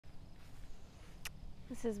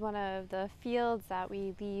This is one of the fields that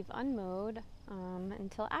we leave unmowed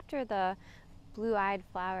until after the blue-eyed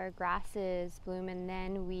flower grasses bloom, and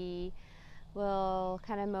then we will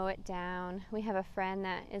kind of mow it down. We have a friend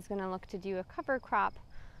that is going to look to do a cover crop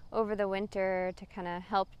over the winter to kind of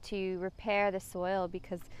help to repair the soil,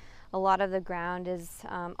 because a lot of the ground is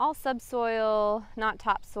all subsoil, not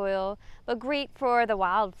topsoil, but great for the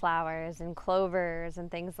wildflowers and clovers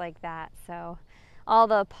and things like that. So all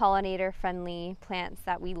the pollinator-friendly plants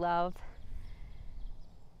that we love.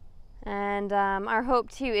 And our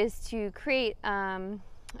hope too is to create a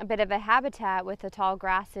bit of a habitat with the tall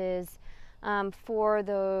grasses for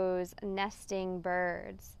those nesting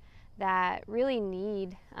birds that really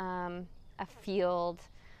need a field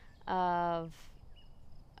of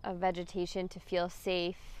vegetation to feel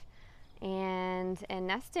safe and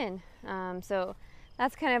nest in. So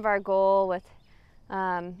that's kind of our goal with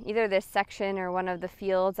either this section or one of the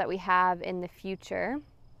fields that we have in the future.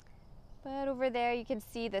 But over there you can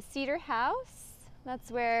see the Cedar House. That's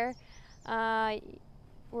where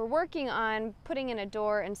we're working on putting in a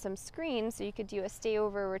door and some screens so you could do a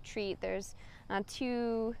stayover retreat. There's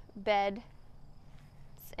 2 beds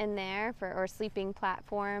in there or sleeping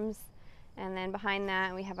platforms, and then behind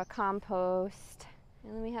that we have a compost,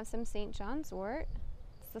 and then we have some St. John's wort.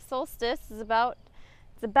 It's the solstice. It's about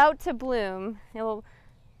to bloom. You'll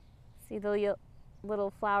see the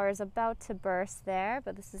little flowers about to burst there,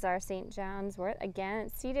 but this is our St. John's wort. Again,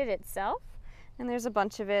 it seeded itself, and there's a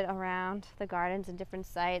bunch of it around the gardens in different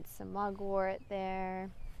sites. Some mugwort there.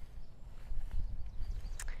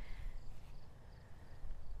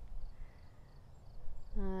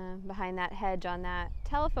 Behind that hedge on that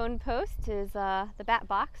telephone post is the bat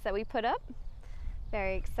box that we put up.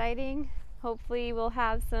 Very exciting. Hopefully we'll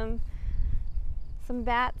have some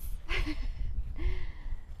bats.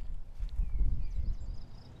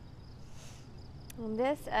 And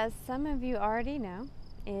this, as some of you already know,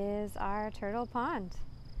 is our turtle pond,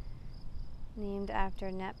 named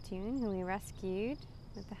after Neptune, who we rescued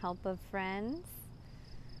with the help of friends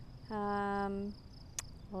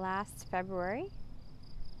last February.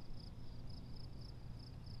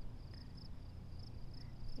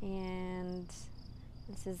 And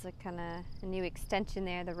this is a kind of a new extension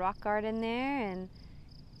there, the rock garden there, and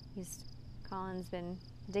Colin's been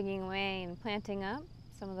digging away and planting up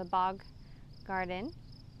some of the bog garden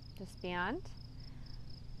just beyond.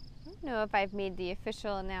 I don't know if I've made the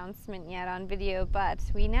official announcement yet on video, but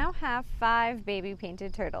we now have 5 baby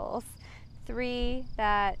painted turtles. 3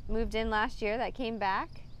 that moved in last year that came back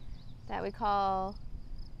that we call,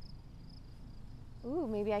 ooh,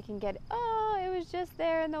 maybe I can get, oh, it was just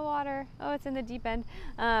there in the water. Oh, it's in the deep end.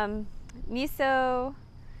 Miso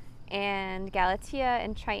and Galatea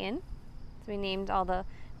and Triton. So we named all the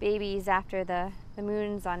babies after the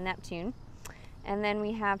moons on Neptune. And then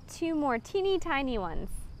we have 2 more teeny tiny ones.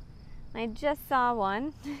 I just saw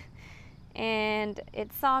one and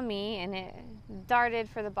it saw me and it darted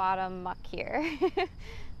for the bottom muck here.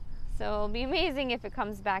 So it'll be amazing if it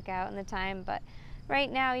comes back out in the time, but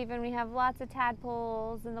right now even we have lots of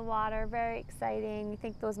tadpoles in the water, very exciting. I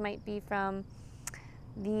think those might be from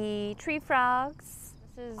the tree frogs.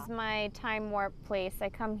 This is my time warp place. I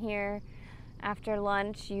come here after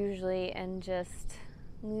lunch usually and just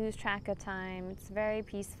lose track of time. It's very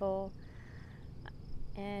peaceful,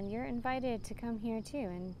 and you're invited to come here too.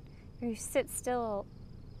 And if you sit still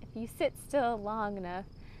long enough,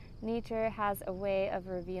 nature has a way of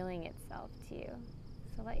revealing itself to you.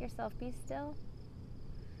 So let yourself be still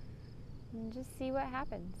and just see what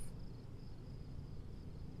happens.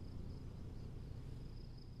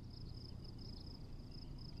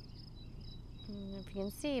 I don't know if you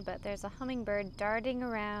can see, but there's a hummingbird darting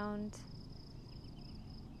around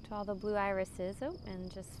to all the blue irises. Oh, and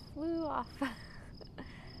just flew off.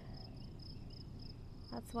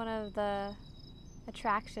 That's one of the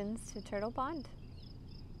attractions to Turtle Pond.